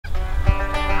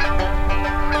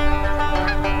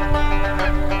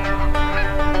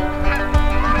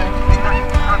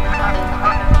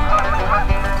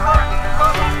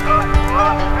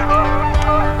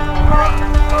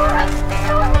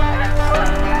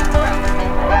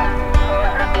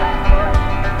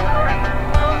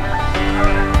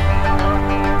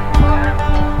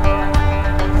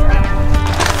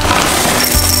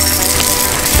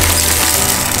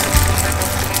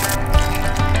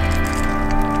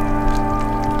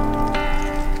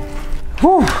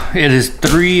Whew, it is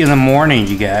 3 in the morning,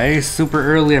 you guys. Super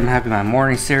early. I'm having my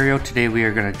morning cereal. Today we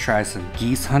are gonna try some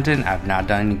geese hunting. I've not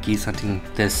done any geese hunting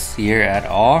this year at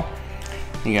all.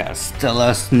 You got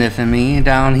Stella sniffing me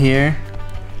down here.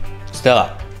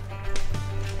 Stella.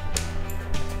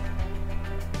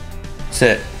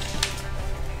 Sit.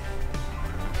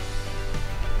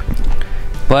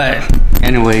 But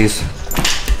anyways,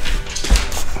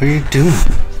 what are you doing?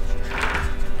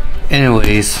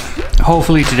 Anyways,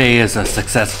 hopefully today is a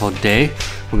successful day.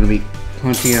 We're gonna be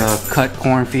hunting a cut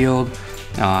cornfield.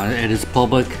 It is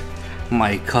public.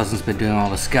 My cousin's been doing all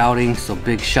the scouting, so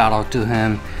big shout out to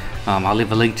him. I'll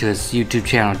leave a link to his YouTube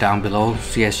channel down below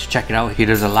so you guys should check it out. He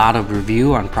does a lot of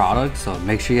review on products, so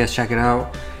make sure you guys check it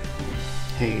out.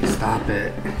 Hey, stop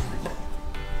it.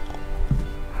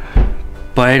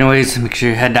 But anyways, make sure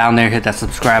you head down there, hit that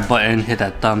subscribe button, hit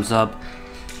that thumbs up.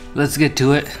 Let's get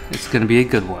to it. It's gonna be a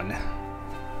good one.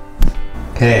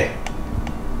 Okay.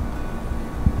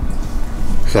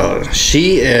 So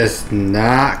she is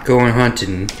not going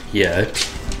hunting yet.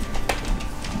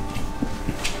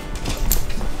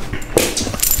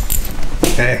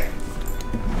 Okay.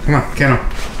 Come on, Kendall.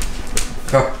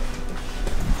 Go.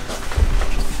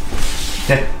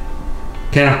 Okay.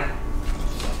 Kendall.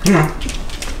 Come on.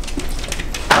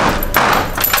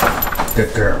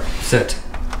 Good girl. Sit.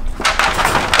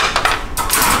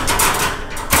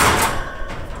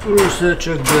 You're such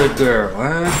a good girl,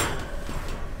 huh?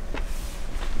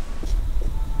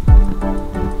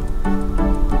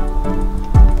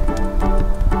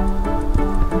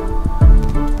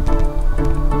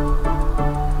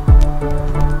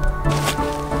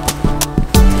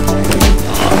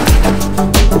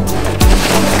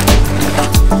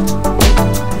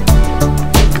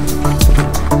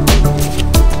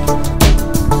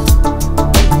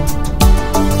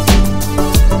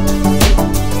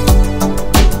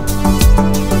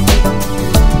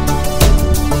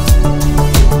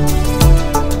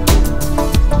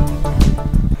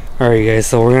 Alright guys,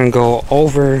 so we're gonna go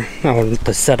over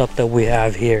the setup that we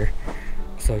have here.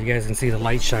 So you guys can see the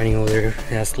light shining over there.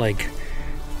 That's like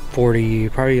 40,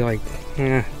 probably like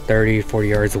 30, 40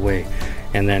 yards away.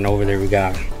 And then over there we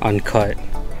got uncut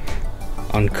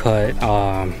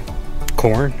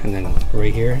corn. And then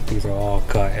right here, these are all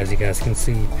cut, as you guys can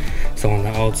see. So on the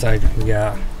outside, we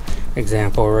got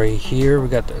example right here. We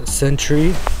got the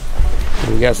sentry.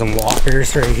 We got some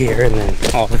walkers right here, and then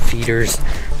all the feeders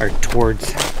are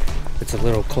towards. It's a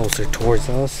little closer towards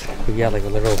us. We got like a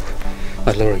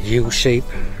little U shape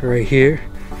right here,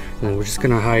 and then we're just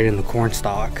gonna hide in the corn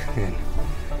stalk, and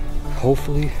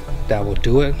hopefully that will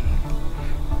do it.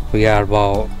 We got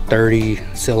about 30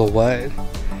 silhouette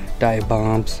dive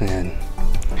bombs and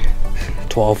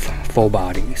 12 full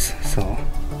bodies, so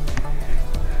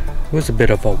it was a bit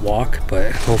of a walk,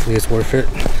 but hopefully it's worth it.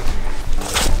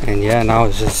 And yeah, now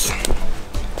it's just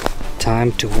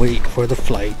time to wait for the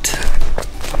flight.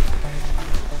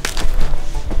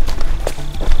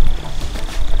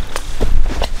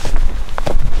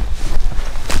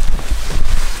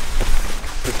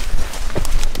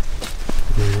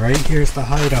 Right here's the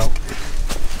hideout.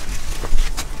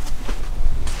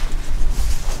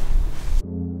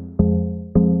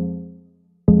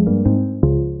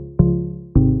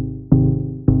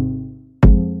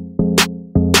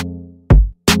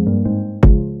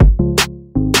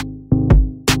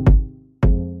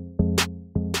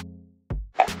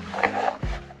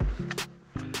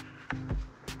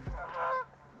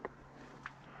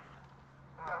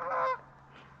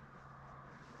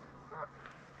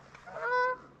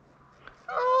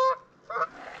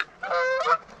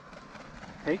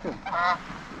 Take him.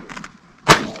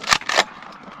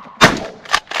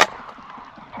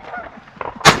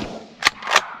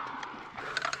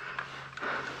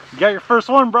 You got your first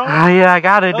one, bro. Yeah, I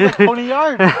got it, dude. 20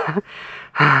 yards.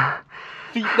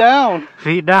 Feet down.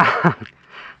 Feet down.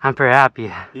 I'm pretty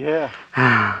happy. Yeah.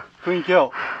 Clean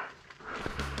kill.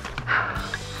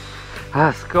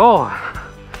 Let's go.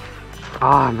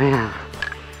 Oh man.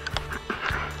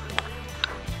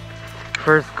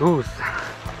 First goose.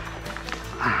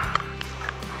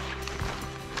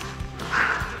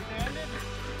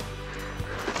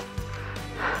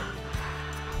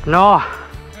 No.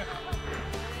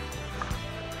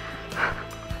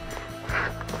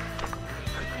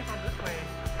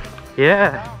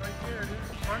 Yeah.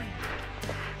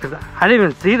 Because I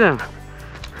didn't even see them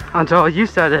until you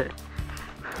said it.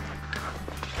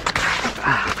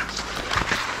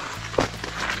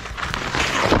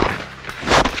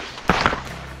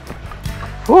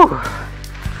 Whew.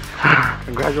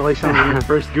 Congratulations on your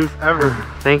first goose ever.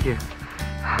 Thank you.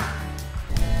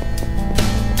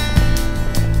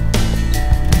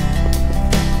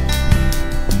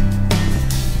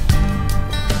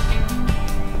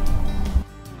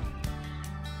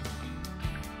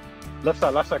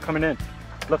 left side coming in.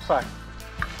 Left side.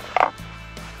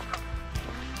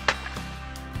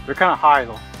 They're kind of high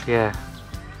though. Yeah.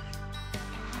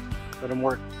 Let them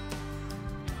work.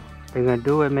 They're gonna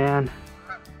do it, man.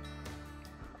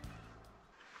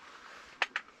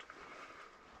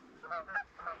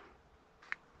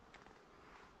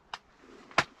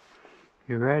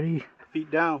 You ready? Feet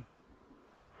down.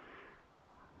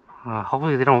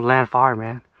 Hopefully they don't land far,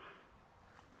 man.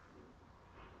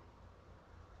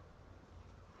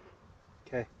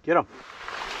 Okay, get them.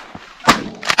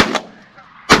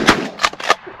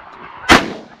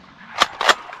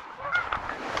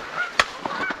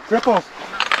 Triples.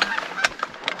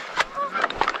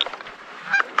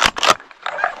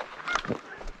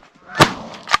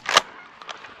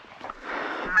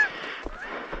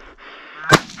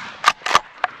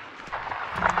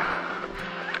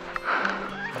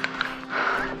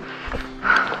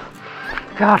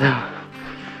 Got him.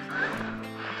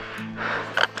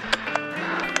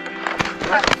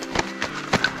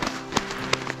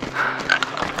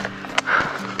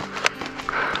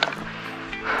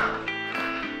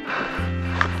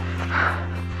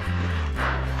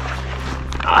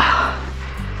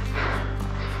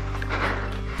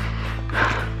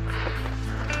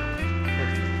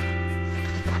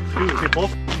 Dude, they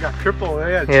both got triple.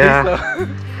 Yeah.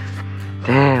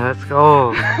 Damn, let's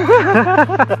go.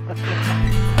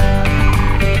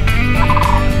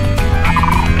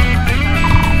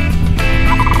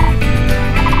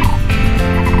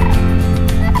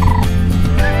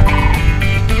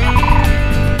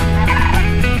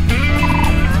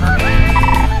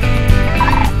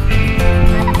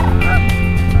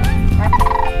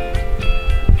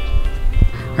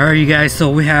 Alright, you guys,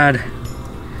 so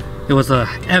it was a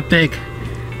epic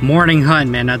morning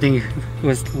hunt, man. I think it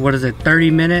was,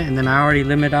 30 minutes, and then I already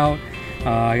limit out.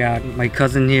 I got my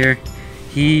cousin here.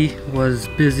 He was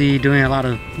busy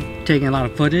taking a lot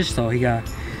of footage, so he got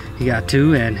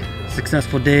 2, and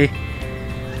successful day.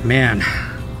 Man,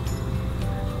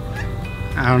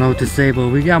 I don't know what to say, but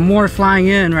we got more flying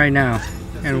in right now,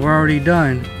 and we're already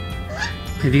done.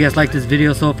 If you guys like this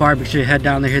video so far, be sure to head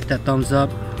down there, hit that thumbs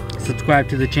up, subscribe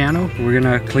to the channel. We're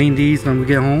gonna clean these when we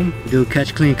get home, do a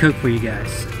catch, clean, cook for you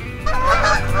guys.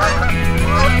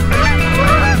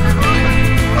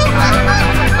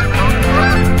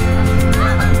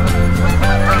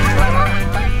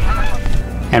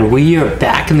 And we are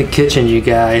back in the kitchen, you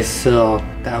guys. So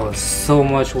that was so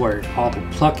much work. All the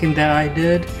plucking that I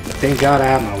did. Thank God I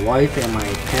have my wife and my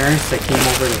parents that came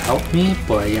over to help me.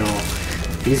 But you know,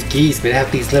 these geese, they have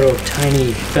these little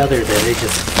tiny feathers that they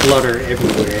just flutter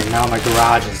everywhere. And now my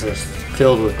garage is just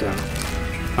filled with them.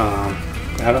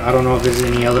 I don't know if there's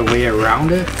any other way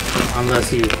around it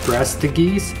unless you dress the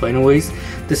geese. But anyways,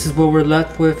 this is what we're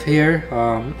left with here.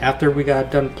 After we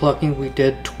got done plucking, we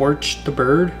did torch the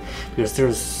bird because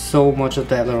there's so much of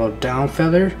that little down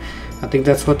feather. I think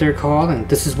that's what they're called, and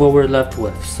this is what we're left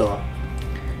with. So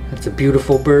it's a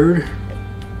beautiful bird.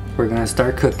 We're gonna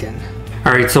start cooking.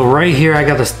 All right, so right here I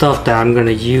got the stuff that I'm gonna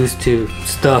use to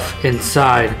stuff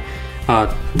inside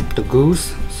the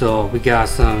goose. So we got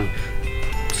some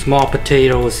small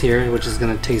potatoes here, which is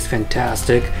gonna taste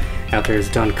fantastic after it's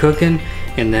done cooking.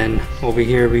 And then over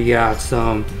here we got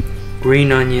some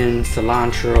green onions,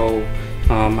 cilantro.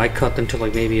 I cut them to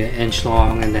like maybe 1 inch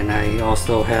long, and then I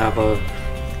also have a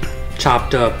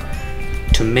chopped up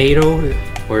tomato,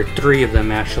 or 3 of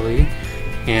them actually.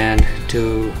 And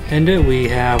to end it, we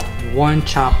have 1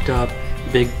 chopped up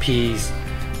big piece,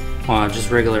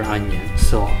 just regular onion.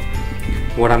 So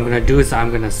what I'm gonna do is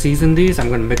I'm gonna season these. I'm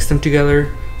gonna mix them together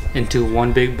into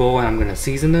one big bowl, and I'm gonna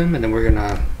season them, and then we're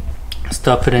gonna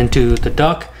stuff it into the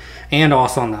duck and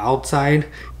also on the outside,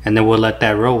 and then we'll let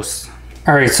that roast.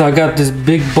 All right, so I got this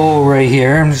big bowl right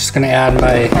here. I'm just gonna add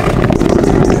my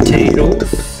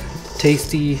potatoes,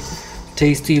 tasty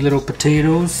little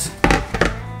potatoes.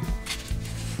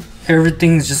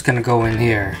 Everything's just gonna go in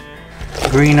here.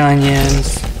 Green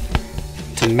onions,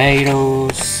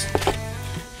 tomatoes,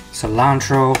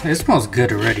 cilantro. It smells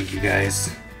good already, you guys.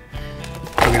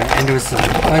 We're gonna end with some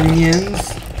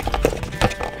onions,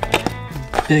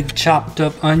 big chopped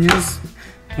up onions.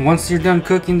 Once you're done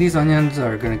cooking, these onions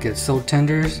are gonna get so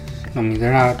tender. I mean,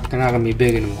 they're not gonna be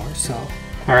big anymore. So,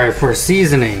 all right, for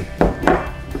seasoning,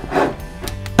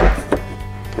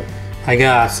 I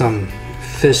got some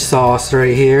fish sauce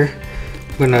right here.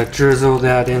 I'm gonna drizzle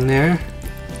that in there,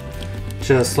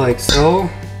 just like so.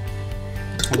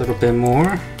 A little bit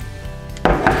more.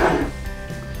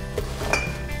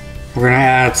 We're gonna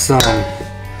add some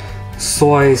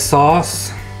soy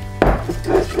sauce.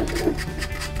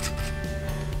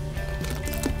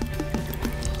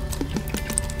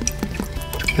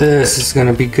 This is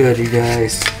gonna be good, you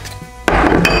guys.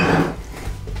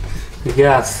 We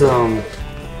got some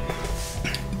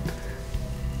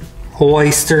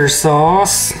oyster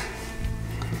sauce.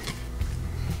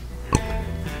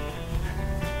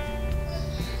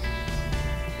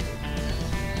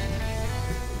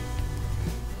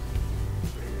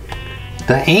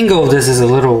 The angle of this is a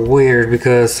little weird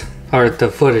because, or the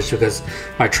footage, because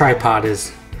my tripod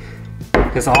is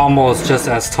almost just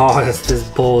as tall as this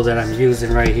bowl that I'm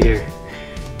using right here.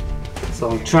 So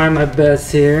I'm trying my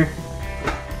best here.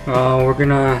 We're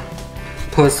gonna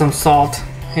put some salt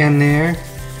in there.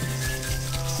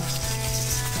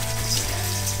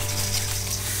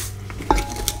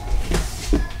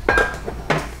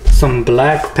 Some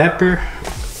black pepper.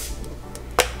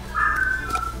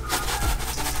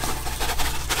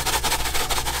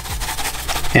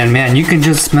 And man, you can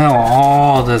just smell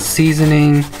all the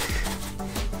seasoning,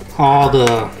 all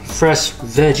the fresh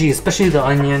veggie, especially the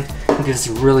onion. It gives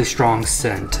a really strong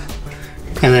scent.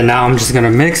 And then now I'm just gonna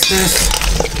mix this.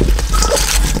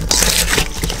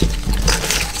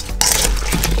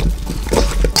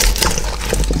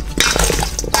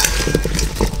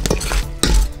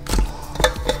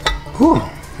 Whew,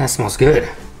 that smells good.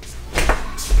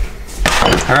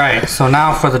 All right, so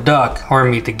now for the duck,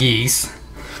 or the geese.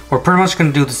 We're pretty much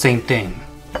gonna do the same thing.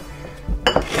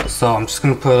 So I'm just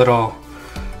gonna put a little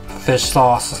fish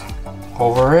sauce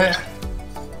over it.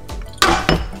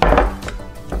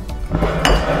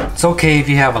 It's okay if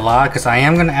you have a lot, because I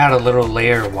am gonna add a little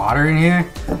layer of water in here,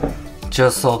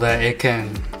 just so that it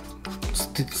can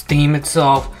steam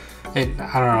itself. I don't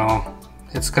know.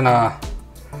 It's gonna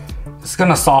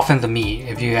soften the meat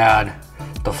if you add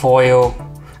the foil,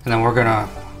 and then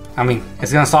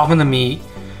it's gonna soften the meat.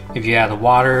 If you add the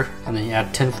water and then you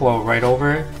add tin foil right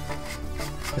over it,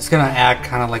 it's gonna act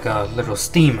kind of like a little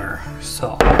steamer.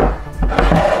 So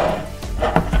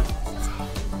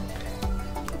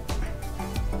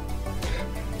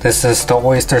this is the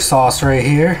oyster sauce right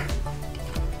here.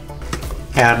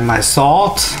 Add my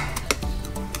salt.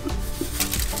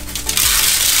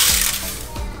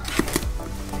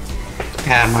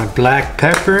 Add my black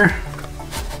pepper.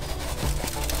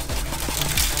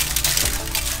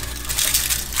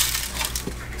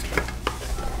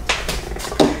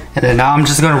 And then now I'm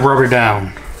just gonna rub it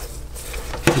down.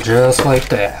 Just like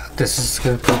that. This is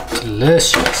gonna be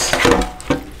delicious.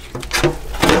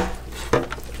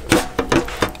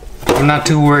 I'm not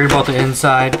too worried about the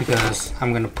inside because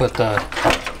I'm gonna put the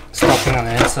stuffing on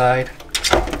the inside.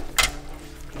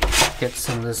 Get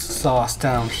some of this sauce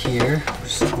down here.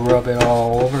 Just rub it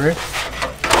all over it.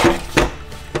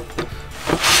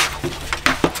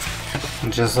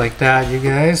 And just like that, you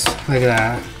guys. Look at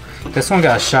that. This one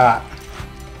got shot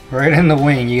right in the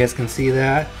wing. You guys can see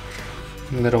that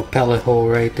little pellet hole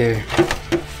right there.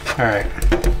 All right,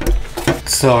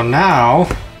 so now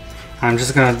I'm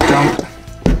just gonna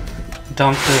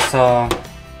dump this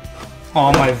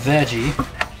all my veggie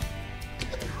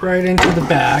right into the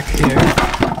back here,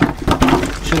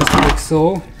 just like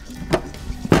so.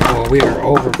 Oh, we are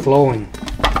overflowing.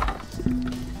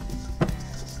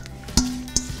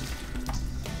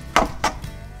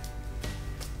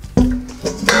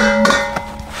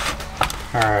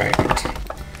 Alright.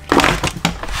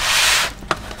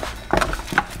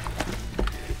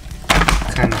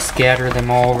 Kind of scatter them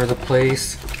all over the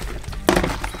place.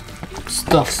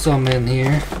 Stuff some in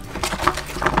here.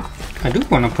 I do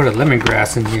want to put a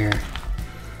lemongrass in here.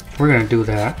 We're going to do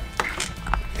that.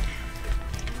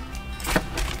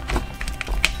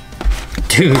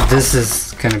 Dude, this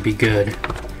is going to be good.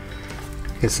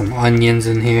 Get some onions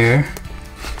in here.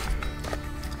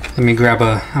 I'm gonna grab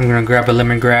a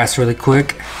lemongrass really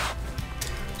quick.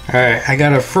 Alright, I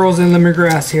got a frozen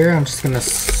lemongrass here. I'm just gonna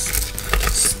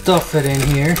stuff it in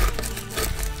here.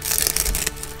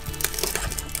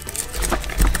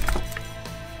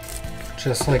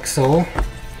 Just like so.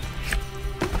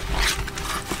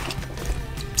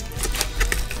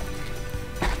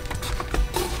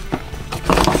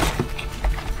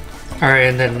 Alright,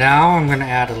 and then now I'm gonna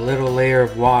add a little layer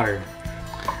of water.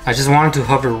 I just wanted to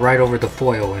hover right over the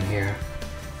foil in here.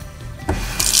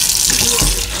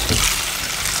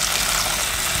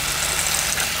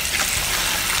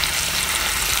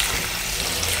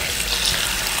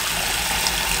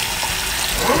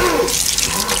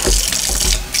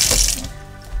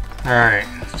 Alright,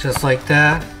 just like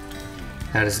that.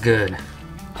 That is good. Now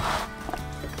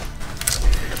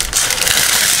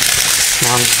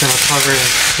I'm just going to cover it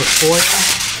with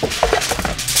foil.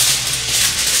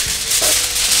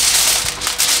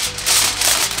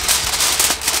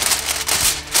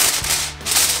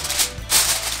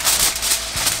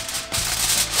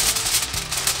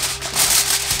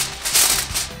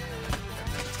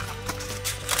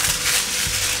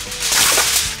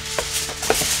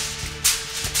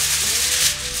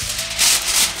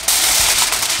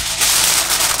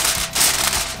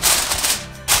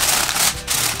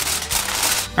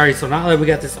 Alright, so now that we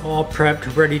got this all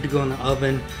prepped, ready to go in the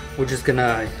oven, we're just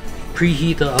gonna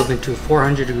preheat the oven to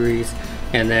 400 degrees,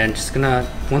 and then just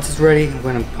gonna, once it's ready,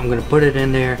 I'm gonna put it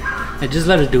in there and just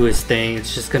let it do its thing.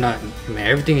 It's just gonna, man,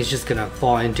 everything is just gonna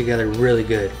fall in together really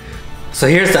good. So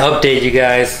here's the update, you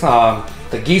guys.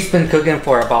 The geese been cooking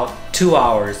for about 2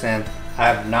 hours, and I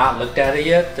have not looked at it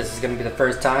yet. This is gonna be the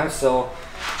first time, so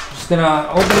I'm just gonna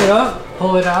open it up,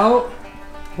 pull it out.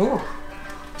 Ooh,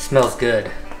 smells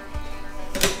good.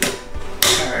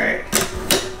 Alright,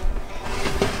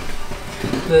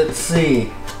 let's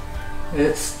see.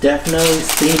 It's definitely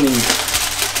steaming.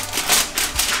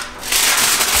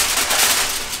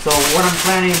 So what I'm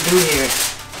planning to do here,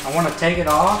 I want to take it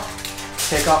off,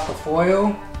 take off the foil,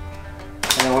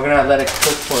 and then we're gonna let it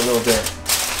cook for a little bit.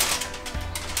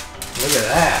 Look at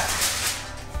that.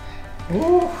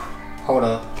 Woo. Hold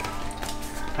up.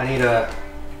 I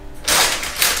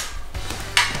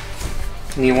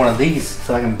need one of these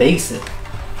so I can base it.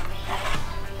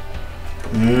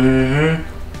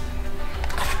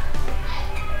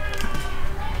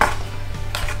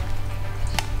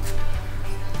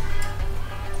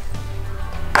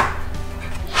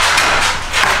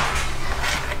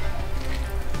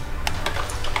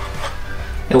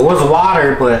 It was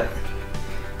water, but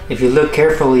if you look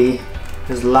carefully,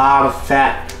 there's a lot of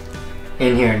fat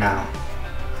in here now.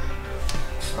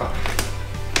 So.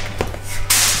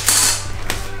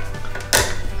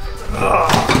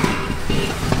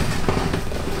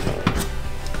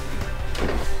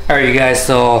 Alright, you guys,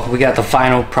 so we got the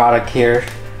final product here.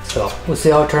 So we'll see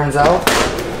how it turns out.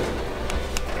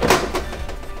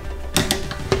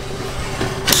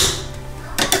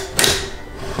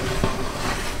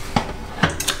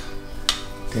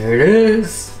 There it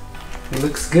is. It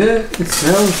looks good. It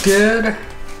smells good.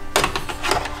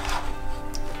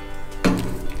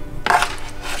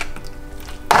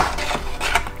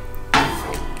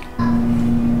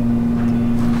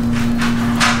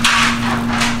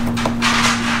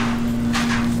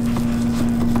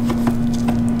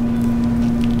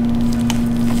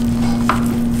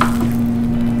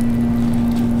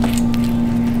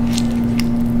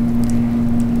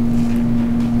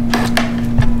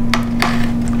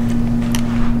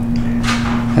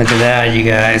 Look at that, you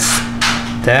guys.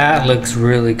 That looks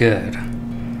really good.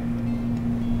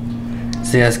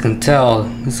 So you guys can tell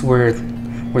this is where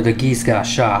the geese got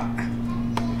shot.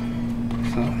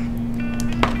 So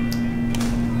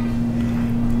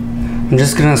I'm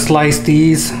just gonna slice the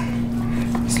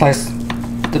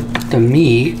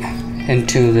meat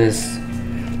into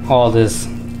all this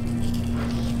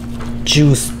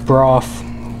juice broth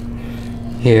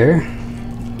here.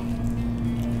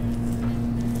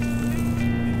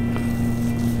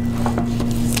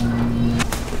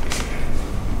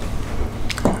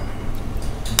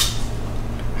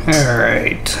 All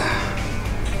right.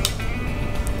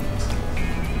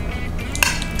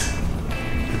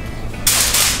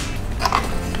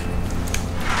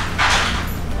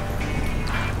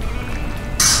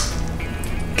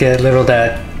 Get a little of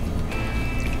that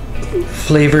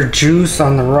flavored juice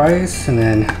on the rice, and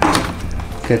then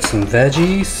get some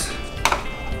veggies.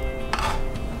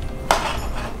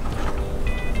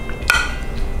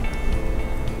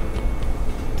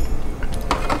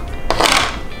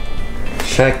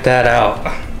 Check that out.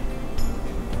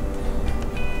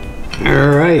 All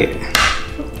right,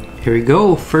 here we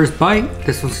go. First bite.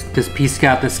 This piece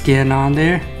got the skin on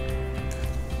there.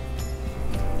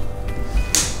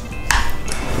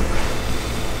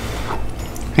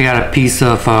 I got a piece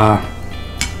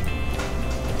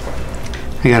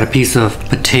of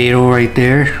potato right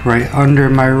there, right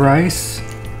under my rice.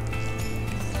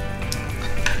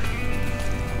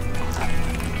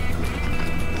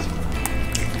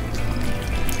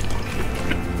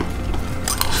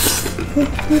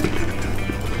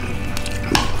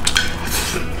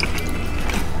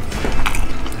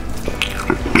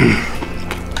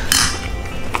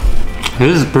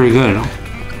 This is pretty good.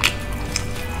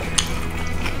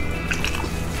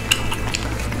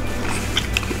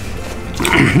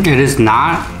 It is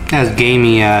not as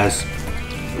gamey as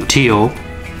teal.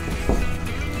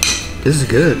 This is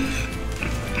good.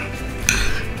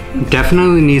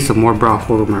 Definitely need some more broth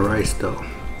over my rice though.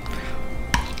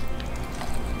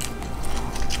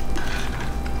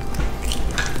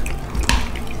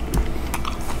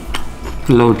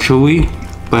 A little chewy,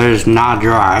 but it's not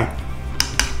dry.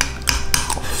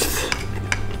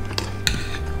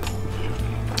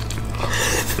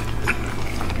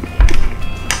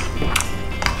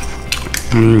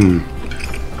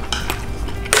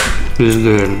 This is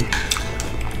good.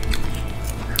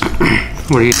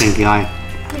 What do you think, Eli?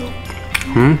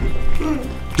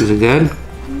 Is it good?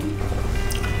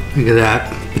 Look at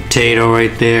that potato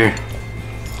right there.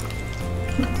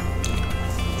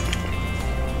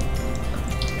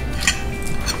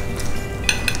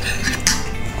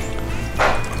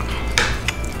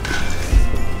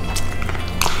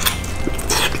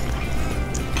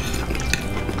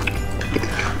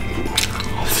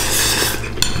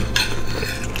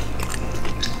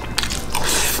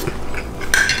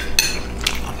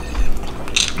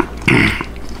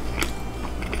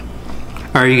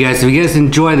 Alright you guys, if you guys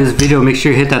enjoyed this video, make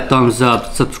sure you hit that thumbs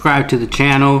up, subscribe to the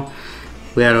channel.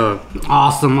 We had an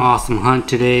awesome hunt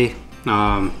today.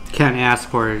 Can't ask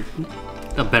for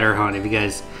a better hunt. If you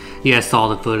guys saw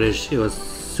the footage, it was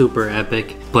super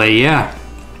epic. But yeah,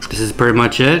 this is pretty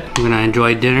much it. I'm gonna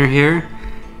enjoy dinner here,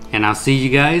 and I'll see you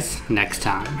guys next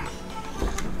time.